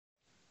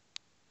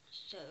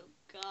So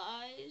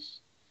guys,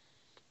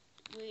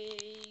 well,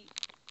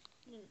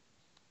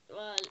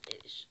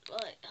 it's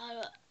like, how do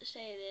I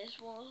say this,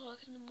 1 o'clock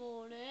in the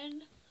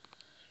morning.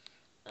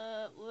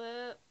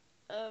 We're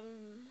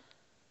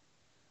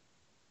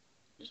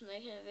just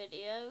making a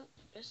video.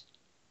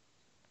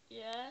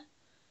 Yeah.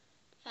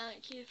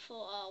 Thank you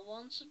for our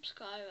 1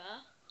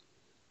 subscriber.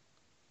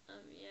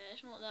 Yeah,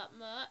 it's not that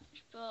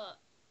much, but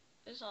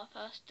it's our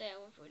first day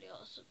and we've already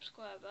got a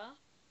subscriber.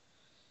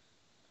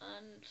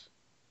 And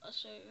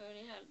so we've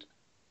only had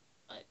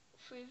like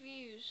 3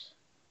 views.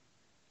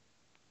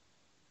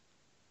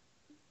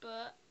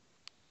 But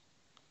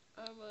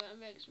we're gonna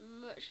make as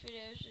much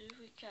videos as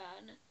we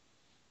can,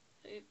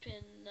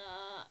 hoping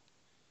that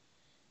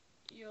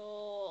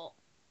you'll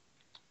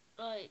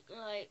like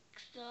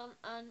them,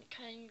 and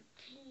can you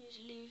please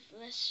leave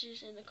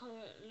messages in the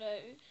comment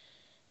below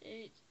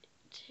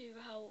to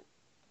help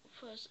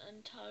us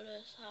and tell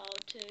us how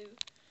to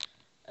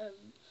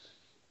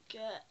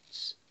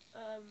get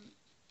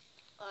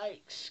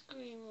like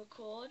screen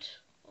record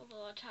of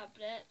our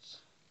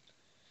tablets.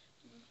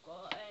 We've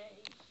got a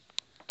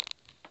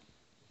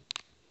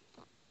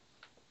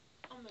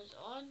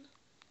Amazon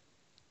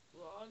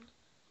one,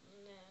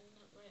 and then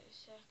wait a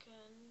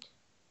second.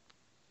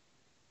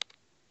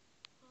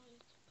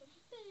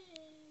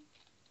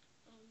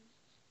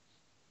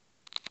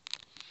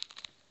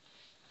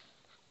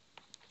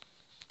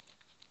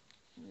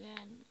 And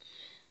then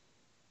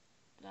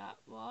that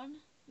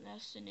one,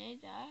 Destiny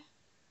there.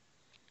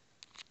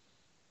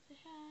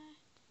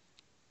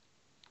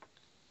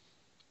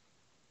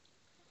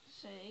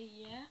 So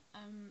yeah,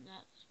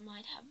 that's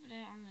my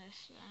tablet, and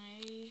this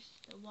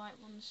the white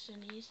one's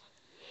Sunny's.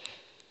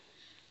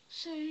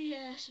 So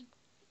yeah,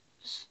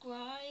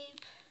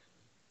 subscribe,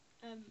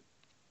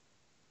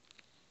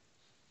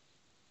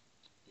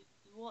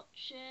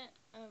 watch it,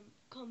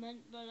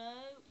 comment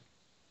below,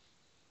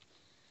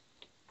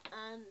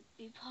 and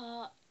be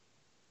part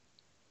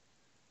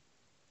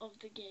of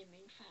the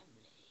gaming family.